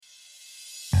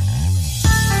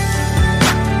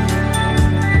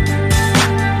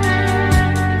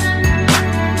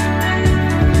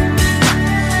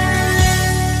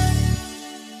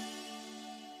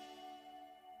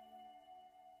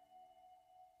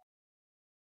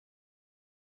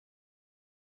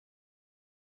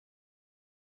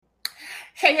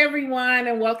Hey everyone,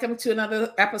 and welcome to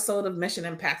another episode of Mission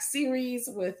Impact Series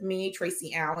with me,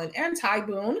 Tracy Allen, and Ty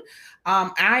Boone.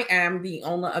 I am the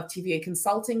owner of TVA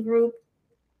Consulting Group,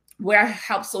 where I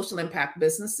help social impact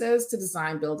businesses to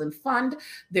design, build, and fund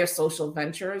their social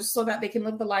ventures so that they can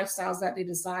live the lifestyles that they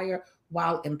desire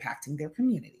while impacting their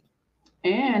community.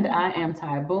 And I am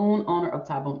Ty Boone, owner of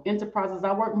Ty Boone Enterprises.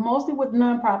 I work mostly with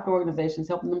nonprofit organizations,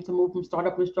 helping them to move from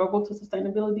startup and struggle to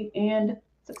sustainability and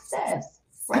success.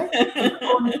 Right? We're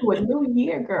going into a new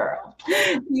year, girl.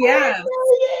 Yes.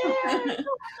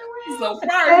 So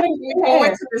prior to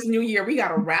going into this new year, we got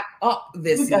to wrap up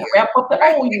this year. Wrap up the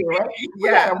old year, right? We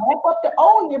got to wrap up the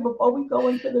old year before we go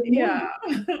into the new year.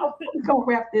 We're going to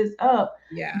wrap this up.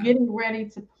 Yeah. Getting ready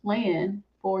to plan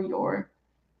for your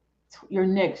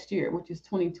next year, which is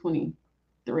 2023.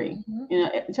 Mm-hmm. You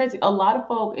know, Tracy, a lot of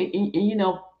folk, and you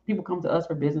know, people come to us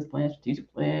for business plans,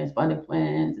 strategic plans, funding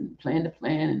plans, and plan to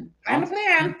plan. And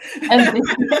plan. And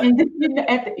you know,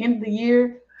 at the end of the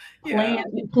year,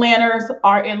 planners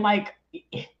are in like,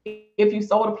 if you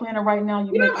sold a planner right now,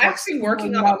 you know, I'm actually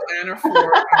working on a planner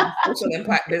for social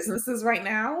impact businesses right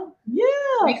now. Yeah.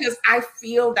 Because I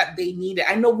feel that they need it.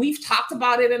 I know we've talked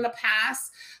about it in the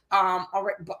past.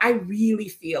 Already, but I really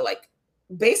feel like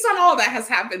based on all that has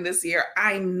happened this year,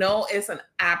 I know it's an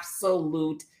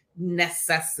absolute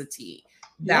necessity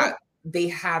that they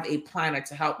have a planner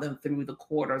to help them through the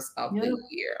quarters of the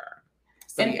year.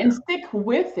 So, and stick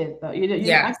with it though.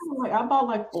 I bought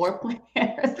like 4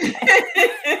 planners.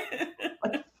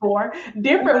 Like 4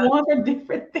 different ones for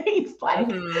different things. Like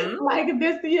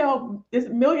this, this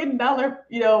 $1 million,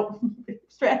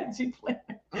 strategy planner.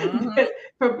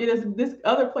 From this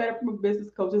other planner from a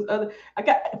business coach. I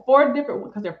got 4 different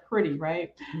ones because they're pretty,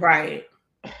 right? Right.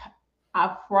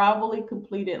 I probably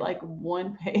completed like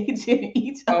 1 page in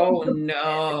each. Oh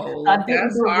no, I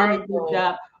didn't do a really good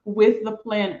job with the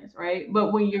planners, right?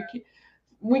 But when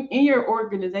in your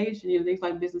organization, things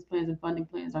like business plans and funding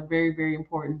plans are very, very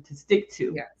important to stick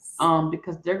to. Yes.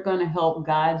 Because they're going to help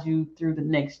guide you through the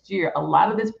next year. A lot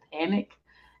of this panic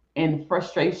and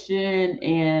frustration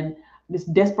and this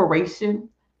desperation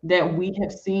that we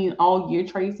have seen all year,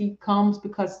 Tracy, comes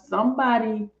because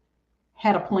somebody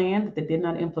had a plan that they did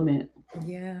not implement.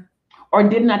 Yeah. Or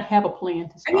did not have a plan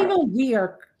to start. And even we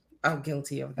are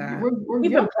guilty of that.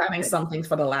 We've been planning something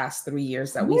for the last 3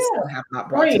 years that we still have not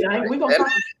brought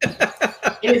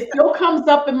It still comes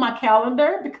up in my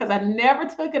calendar because I never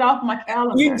took it off my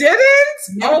calendar. You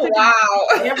didn't? Oh, wow.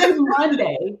 Every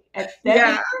Monday at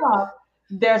 7 o'clock,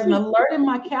 there's an alert in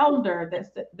my calendar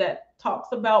that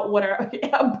talks about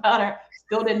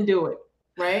still didn't do it,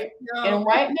 right? No. And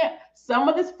right now, some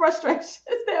of this frustrations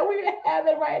that we're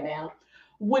having right now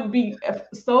would be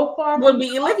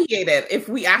alleviated if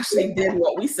we actually did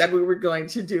what we said we were going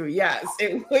to do. Yes,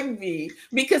 it would be,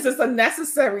 because it's a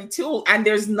necessary tool and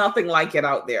there's nothing like it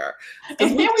out there.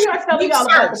 And here we are telling y'all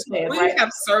about the plan, right? We have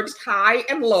searched high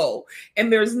and low,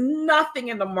 and there's nothing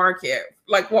in the market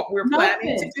like what we're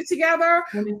planning to do together.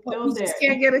 We just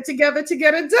can't get it together to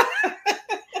get it done.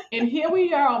 And here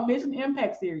we are on Mission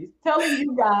Impact Series telling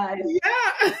you guys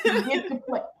to get the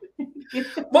plan.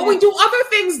 But we do other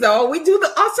things though. We do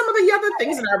some of the other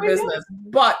things in our business,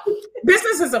 but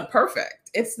business isn't perfect.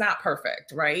 It's not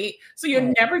perfect, right? So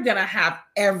you're never gonna have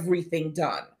everything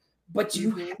done, but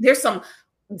there's some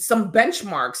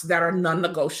benchmarks that are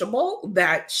non-negotiable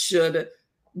that should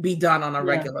be done on a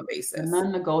regular basis.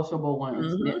 Non-negotiable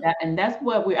ones, and that's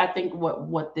what I think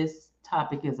what this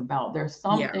topic is about. There's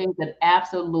some things that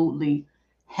absolutely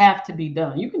have to be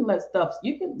done. You can let stuff.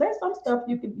 There's some stuff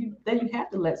that you have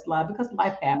to let slide because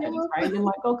life happens, right? And you're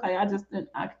like, okay,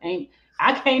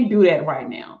 I can't do that right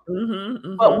now.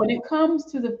 But when it comes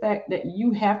to the fact that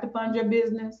you have to fund your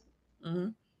business,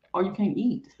 or you can't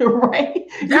eat, right?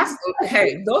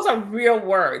 Those are real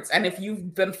words. And if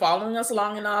you've been following us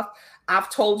long enough, I've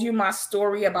told you my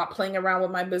story about playing around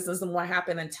with my business and what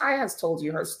happened. And Ty has told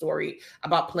you her story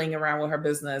about playing around with her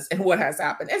business and what has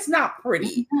happened. It's not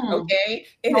pretty, okay?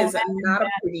 It is not a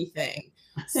pretty thing.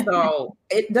 So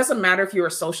it doesn't matter if you're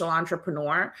a social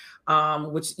entrepreneur,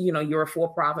 which, you're a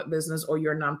for-profit business or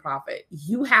you're a nonprofit.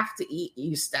 You have to eat.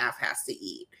 Your staff has to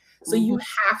eat. So you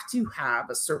have to have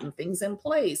certain things in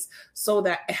place so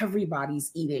that everybody's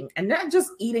eating, and not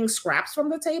just eating scraps from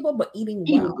the table, but eating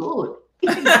well.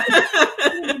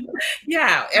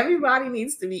 Yeah, everybody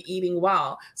needs to be eating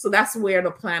well. So that's where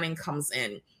the planning comes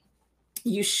in.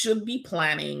 You should be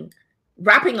planning,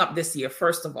 wrapping up this year.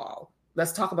 First of all,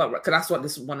 let's talk about, because that's what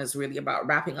this one is really about,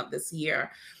 wrapping up this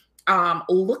year.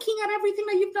 Looking at everything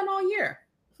that you've done all year.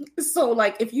 So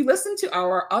like if you listen to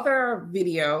our other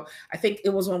video, I think it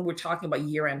was when we're talking about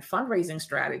year-end fundraising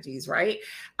strategies, right?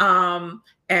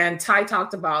 And Ty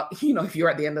talked about, if you're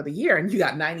at the end of the year and you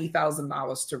got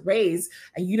 $90,000 to raise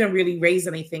and you didn't really raise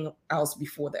anything else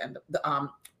before the end of the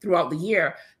throughout the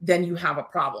year, then you have a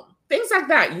problem. Things like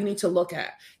that you need to look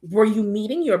at. Were you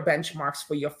meeting your benchmarks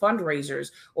for your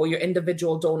fundraisers or your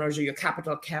individual donors or your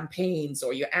capital campaigns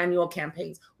or your annual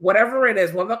campaigns, whatever it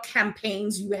is, whatever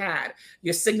campaigns you had,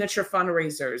 your signature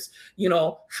fundraisers,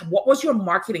 what was your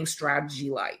marketing strategy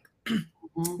like?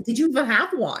 Did you even have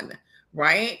one?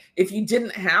 Right? If you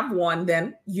didn't have one,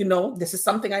 then this is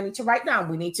something I need to write down.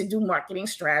 We need to do marketing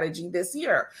strategy this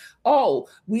year. Oh,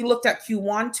 we looked at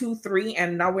Q1, 2, 3,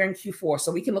 and now we're in Q4.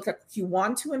 So we can look at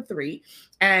Q1, 2, and 3.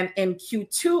 And in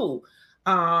Q2,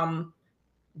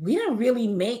 we didn't really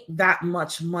make that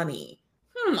much money.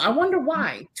 I wonder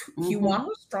why. Q1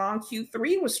 was strong,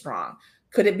 Q3 was strong.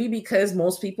 Could it be because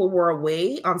most people were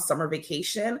away on summer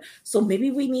vacation? So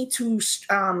maybe we need to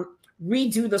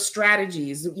redo the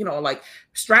strategies, like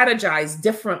strategize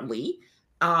differently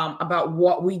about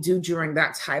what we do during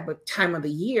that type of time of the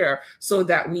year so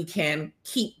that we can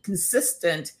keep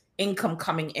consistent income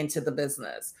coming into the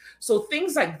business. So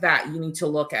things like that you need to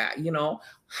look at,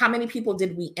 how many people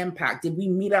did we impact? Did we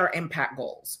meet our impact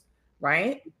goals,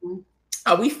 right?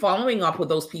 Are we following up with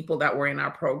those people that were in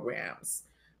our programs,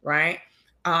 right?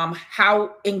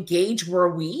 How engaged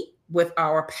were we with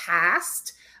our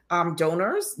past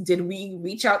donors? Did we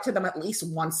reach out to them at least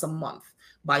once a month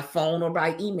by phone or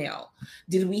by email?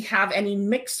 Did we have any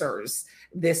mixers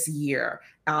this year?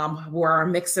 Were our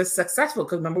mixers successful?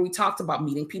 Because remember, we talked about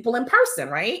meeting people in person,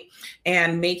 right?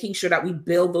 And making sure that we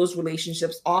build those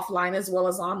relationships offline as well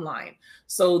as online.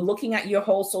 So looking at your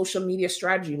whole social media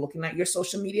strategy, looking at your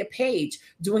social media page,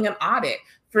 doing an audit,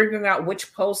 figuring out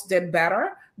which posts did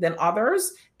better than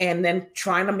others, and then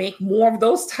trying to make more of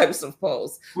those types of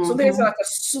posts. So there's like a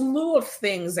slew of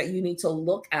things that you need to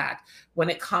look at when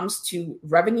it comes to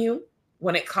revenue,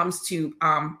 when it comes to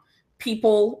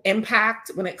people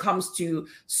impact, when it comes to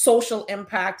social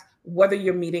impact, whether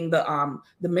you're meeting the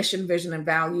mission, vision, and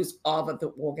values of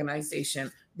the organization.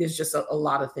 There's just a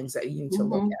lot of things that you need to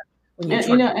look at.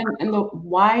 When you're and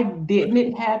why didn't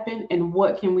it happen, and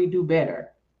what can we do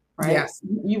better? Right? Yes.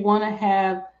 You want to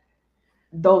have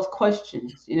those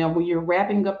questions, when you're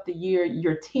wrapping up the year,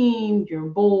 your team, your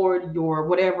board, your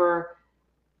whatever,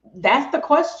 that's the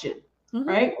question,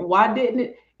 right? Why didn't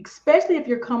it, especially if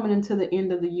you're coming into the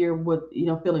end of the year with,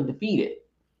 feeling defeated,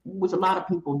 which a lot of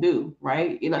people do,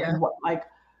 right?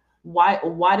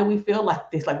 Why do we feel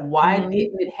like this? Like, why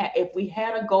didn't it if we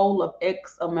had a goal of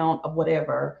X amount of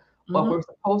whatever, but we're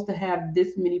supposed to have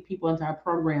this many people into our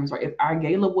programs, or if our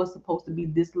gala was supposed to be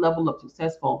this level of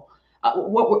successful,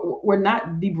 we're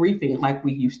not debriefing like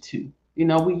we used to.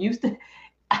 We used to,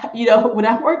 when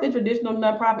I worked in traditional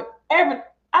nonprofit, I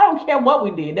don't care what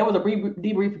we did, there was a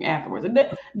debriefing afterwards.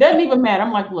 It doesn't even matter.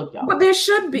 I'm like, look, y'all. But there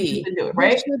should be. Do it,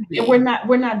 right? And we're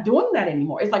not doing that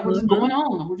anymore. It's like we're just going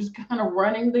on. We're just kind of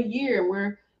running the year, and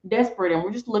we're desperate, and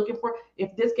we're just looking for,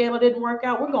 if this gala didn't work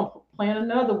out, we're gonna plan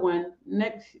another one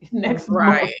next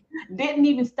right. month. Didn't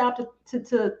even stop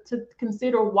to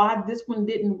consider why this one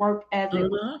didn't work as it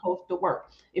was supposed to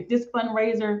work. If this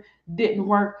fundraiser didn't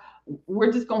work,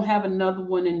 we're just gonna have another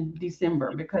one in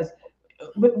December because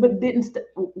but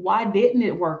why didn't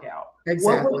it work out?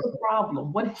 Exactly. What was the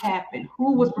problem? What happened?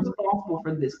 Who was responsible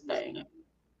for this thing?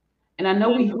 And I know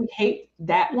we hate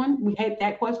that one. We hate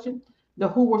that question, the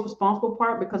who was responsible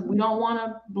part, because we don't want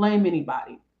to blame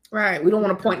anybody. Right. We don't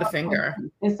want to point the finger.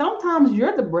 And sometimes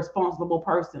you're the responsible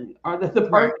person, or the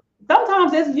person. Right.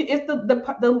 Sometimes it's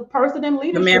the person in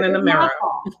leadership. The man in the mirror.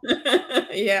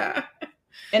 Yeah.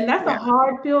 And that's a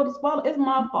hard pill to swallow. It's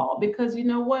my fault because you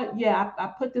know what? Yeah, I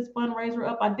put this fundraiser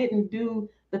up. I didn't do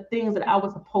the things that I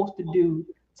was supposed to do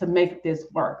to make this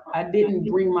work. I didn't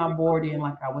bring my board in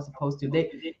like I was supposed to. They,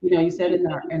 you said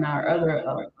in our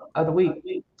other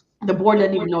week, the board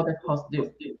doesn't even know what they're supposed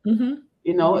to do. Mm-hmm.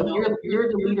 If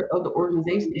you're the leader of the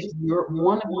organization,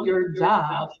 one of your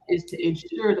jobs is to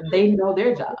ensure that they know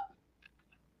their job.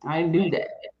 I didn't do that.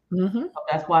 Mm-hmm. So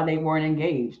that's why they weren't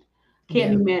engaged.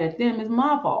 Can't be mad at them. It's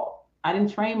my fault. I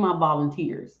didn't train my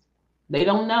volunteers. They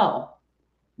don't know.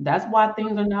 That's why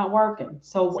things are not working.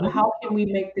 So how can we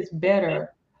make this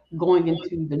better going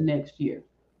into the next year?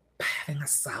 Having a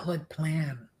solid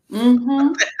plan.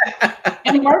 Mm-hmm.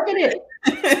 And working it.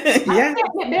 Not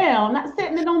setting it down, not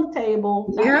setting it on the table,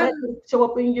 not letting it show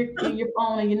up in your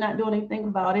phone and you're not doing anything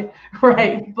about it,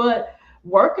 right? But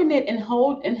working it and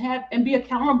hold and be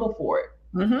accountable for it.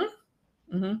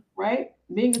 Mm-hmm. Mm-hmm. Right?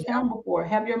 being accountable for it.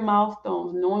 Have your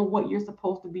milestones, knowing what you're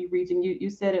supposed to be reaching. You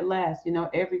said it last,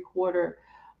 every quarter,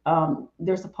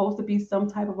 there's supposed to be some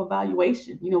type of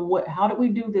evaluation. How did we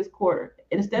do this quarter?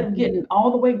 Instead of getting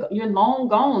all the way, you're long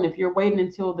gone if you're waiting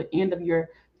until the end of your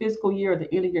fiscal year or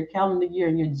the end of your calendar year,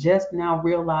 and you're just now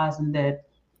realizing that,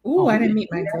 I didn't meet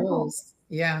my goals.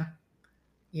 Yeah.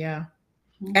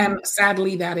 And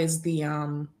sadly, that is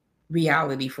the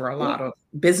reality for a lot of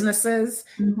businesses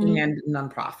and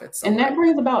nonprofits. And that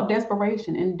brings about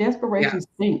desperation, and desperation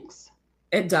stinks.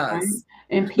 It does.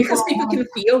 Right? And because people can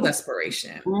feel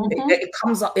desperation. It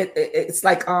comes up. It's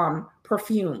like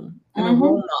perfume, an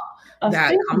aroma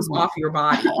that comes off your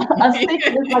body.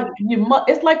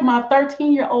 It's like my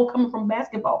 13-year-old coming from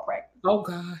basketball practice. Oh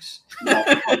gosh.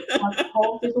 The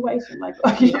whole situation. Like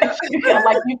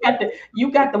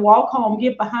you got to walk home,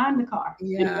 get behind the car,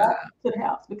 and walk to the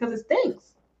house because it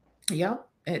stinks. Yep,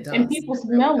 it does. And people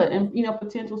smell it, and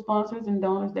potential sponsors and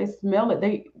donors, they smell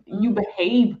it. You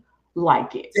behave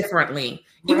like it differently,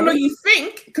 even though you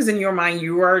think, because in your mind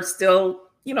you are still,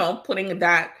 putting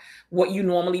that what you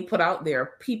normally put out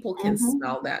there. People can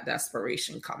smell that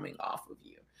desperation coming off of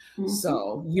you.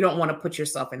 So you don't want to put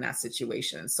yourself in that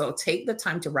situation. So take the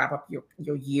time to wrap up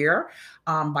your year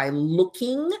by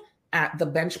looking at the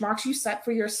benchmarks you set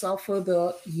for yourself for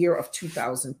the year of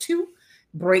 2002.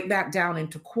 Break that down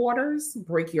into quarters,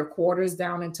 break your quarters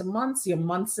down into months, your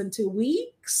months into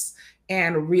weeks,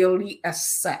 and really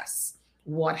assess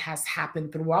what has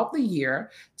happened throughout the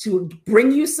year to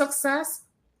bring you success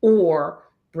or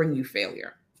bring you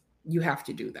failure. You have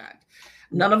to do that.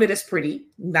 None of it is pretty.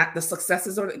 Not the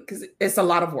successes, because it's a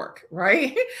lot of work,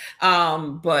 right?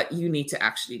 But you need to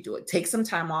actually do it. Take some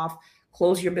time off.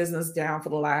 Close your business down for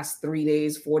the last 3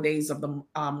 days, 4 days of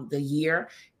the year,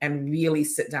 and really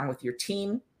sit down with your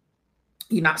team.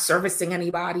 You're not servicing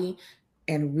anybody,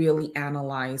 and really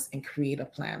analyze and create a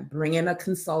plan. Bring in a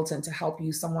consultant to help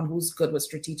you, someone who's good with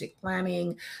strategic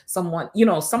planning, someone,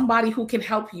 somebody who can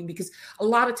help you, because a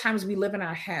lot of times we live in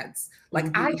our heads.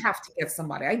 Like I have to get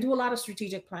somebody. I do a lot of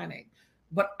strategic planning,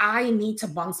 but I need to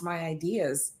bounce my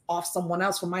ideas off someone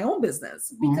else for my own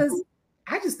business because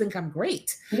I just think I'm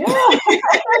great. Yeah. I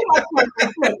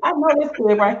know this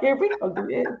kid right here. We gonna do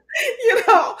this.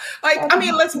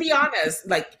 Let's be honest.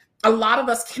 Like a lot of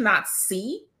us cannot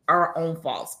see our own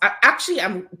faults.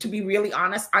 To be really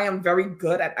honest, I am very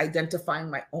good at identifying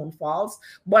my own faults,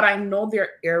 but I know there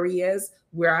are areas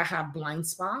where I have blind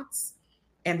spots.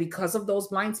 And because of those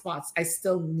blind spots, I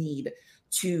still need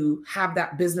to have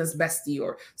that business bestie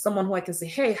or someone who I can say,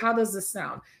 hey, how does this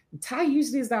sound? And Ty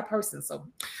usually is that person. So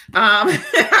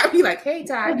I'd be like, hey,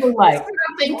 Ty, what I'm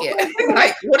thinking.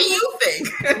 Like, what do you think?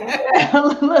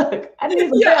 Look, I need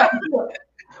some help.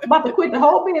 I'm about to quit the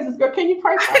whole business, girl. Can you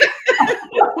pray for me?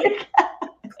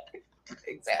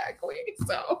 Exactly.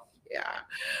 So, yeah.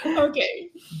 Okay.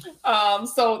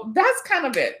 So that's kind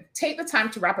of it. Take the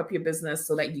time to wrap up your business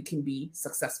so that you can be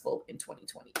successful in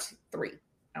 2023.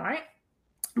 All right.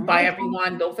 Bye,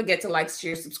 everyone. Don't forget to like,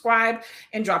 share, subscribe,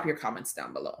 and drop your comments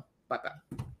down below.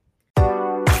 Bye-bye.